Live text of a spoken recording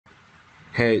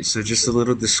Hey, so just a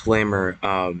little disclaimer.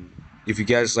 If you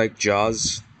guys like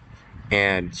Jaws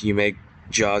and you make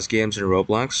Jaws games in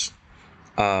Roblox,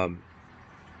 um,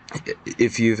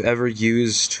 if you've ever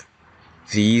used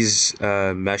these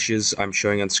meshes I'm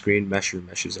showing on screen,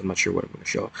 meshes, I'm not sure what I'm going to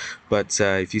show, but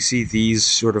if you see these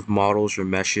sort of models or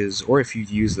meshes, or if you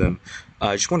use them,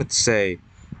 I just wanted to say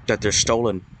that they're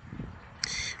stolen.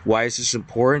 Why is this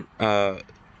important?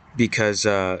 Because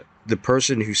the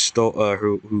person who stole,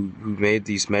 who made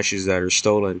these meshes that are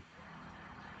stolen.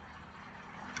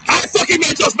 I fucking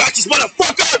made those matches,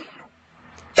 motherfucker!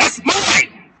 That's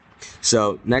mine!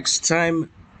 So next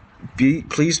time,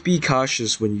 please be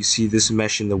cautious when you see this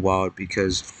mesh in the wild,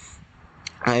 because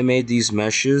I made these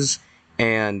meshes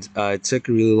and it took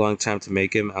a really long time to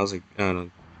make them. I was like, I don't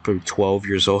know, probably 12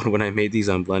 years old when I made these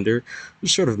on Blender. I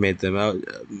sort of made them out.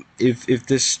 If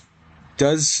this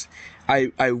does,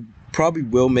 I probably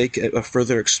will make a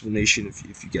further explanation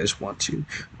if you guys want to.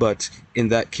 But in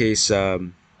that case, uh,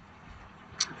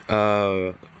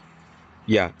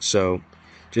 yeah. So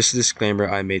just a disclaimer: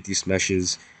 I made these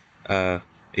meshes.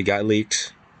 It got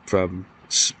leaked from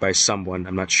by someone.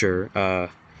 I'm not sure.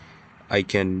 I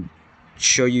can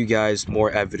show you guys more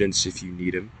evidence if you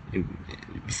need them in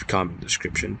the comment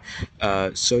description.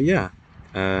 So yeah,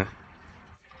 uh,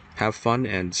 have fun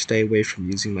and stay away from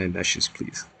using my meshes,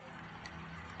 please.